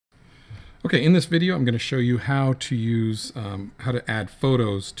Okay, in this video, I'm going to show you how to use, how to add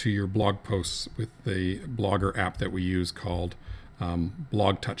photos to your blog posts with the Blogger app that we use called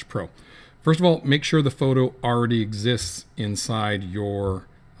Blog Touch Pro. First of all, make sure the photo already exists inside your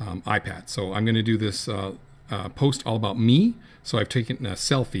iPad. So I'm going to do this post all about me. So I've taken a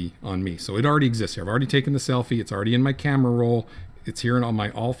selfie on me. So it already exists here. I've already taken the selfie. It's already in my camera roll. It's here in all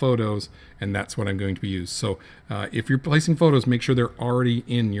my all photos, and that's what I'm going to be used. So if you're placing photos, make sure they're already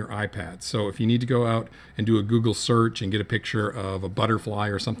in your iPad. So if you need to go out and do a Google search and get a picture of a butterfly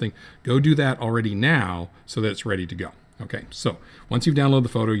or something, go do that already now so that it's ready to go. Okay, so once you've downloaded the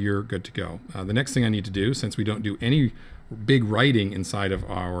photo, you're good to go. The next thing I need to do, since we don't do any big writing inside of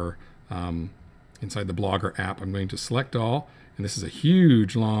our inside the Blogger app, I'm going to select all, and this is a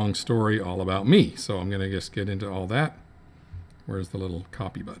huge long story all about me. So I'm going to just get into all that. Where's the little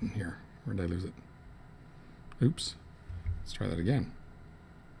copy button here? Where did I lose it? Oops. Let's try that again.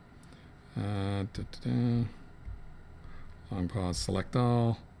 Long pause, select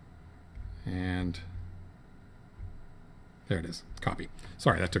all, and there it is, copy.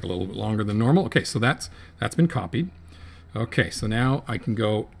 Sorry, that took a little bit longer than normal. Okay, so that's been copied. Okay, so now I can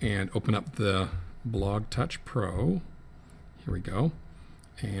go and open up the Blog Touch Pro. Here we go.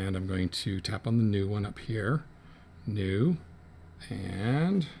 And I'm going to tap on the new one up here. New.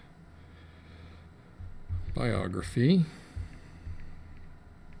 And biography.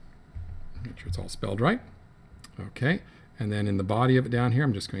 Make sure it's all spelled right. Okay, and then in the body of it down here,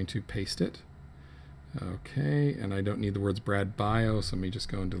 I'm just going to paste it. Okay, and I don't need the words Brad Bio, so let me just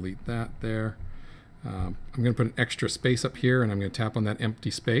go and delete that there. I'm going to put an extra space up here, and I'm going to tap on that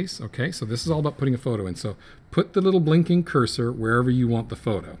empty space. Okay, so this is all about putting a photo in. So put the little blinking cursor wherever you want the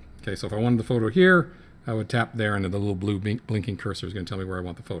photo. Okay, so if I wanted the photo here, I would tap there, and the little blue blinking cursor is going to tell me where I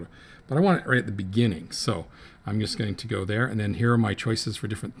want the photo. But I want it right at the beginning, so I'm just going to go there, and then here are my choices for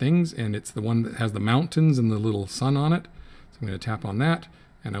different things, and it's the one that has the mountains and the little sun on it. So I'm going to tap on that,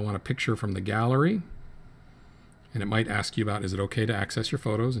 and I want a picture from the gallery. And it might ask you about, is it okay to access your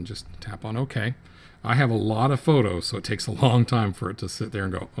photos, and just tap on OK. I have a lot of photos, so it takes a long time for it to sit there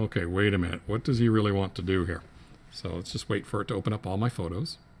and go, okay, wait a minute, what does he really want to do here? So let's just wait for it to open up all my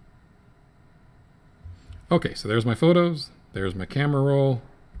photos. Okay, so there's my photos, there's my camera roll,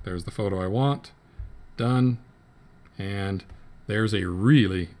 there's the photo I want, done, and there's a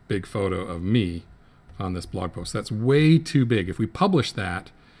really big photo of me on this blog post. That's way too big. If we publish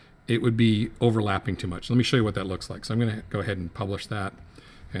that, it would be overlapping too much. Let me show you what that looks like. So I'm going to go ahead and publish that.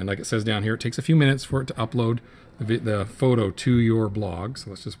 And like it says down here, it takes a few minutes for it to upload the photo to your blog.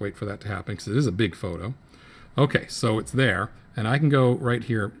 So let's just wait for that to happen because it is a big photo. Okay, so it's there. And I can go right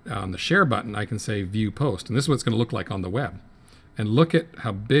here on the share button. I can say view post. And this is what it's going to look like on the web. And look at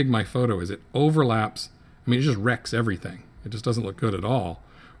how big my photo is. It overlaps. I mean, it just wrecks everything. It just doesn't look good at all.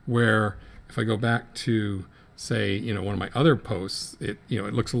 Where if I go back to, say, one of my other posts, it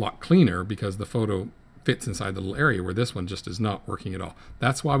looks a lot cleaner because the photo fits inside the little area, where this one just is not working at all.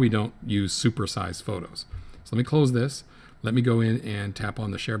 That's why we don't use supersized photos. So let me close this. Let me go in and tap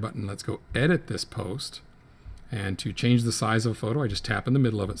on the share button. Let's go edit this post. And to change the size of a photo, I just tap in the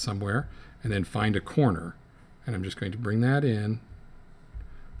middle of it somewhere and then find a corner. And I'm just going to bring that in.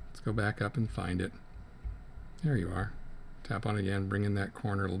 Let's go back up and find it. There you are. Tap on it again, bring in that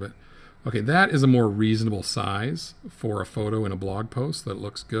corner a little bit. Okay, that is a more reasonable size for a photo in a blog post that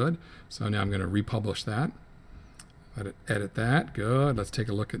looks good. So now I'm going to republish that. Let it edit that. Good. Let's take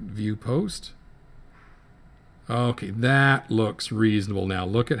a look at view post. Okay, that looks reasonable now.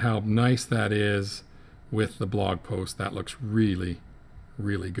 Look at how nice that is with the blog post. That looks really,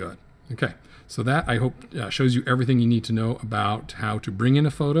 really good. Okay, so that, I hope, shows you everything you need to know about how to bring in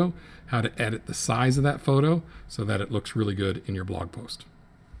a photo, how to edit the size of that photo so that it looks really good in your blog post.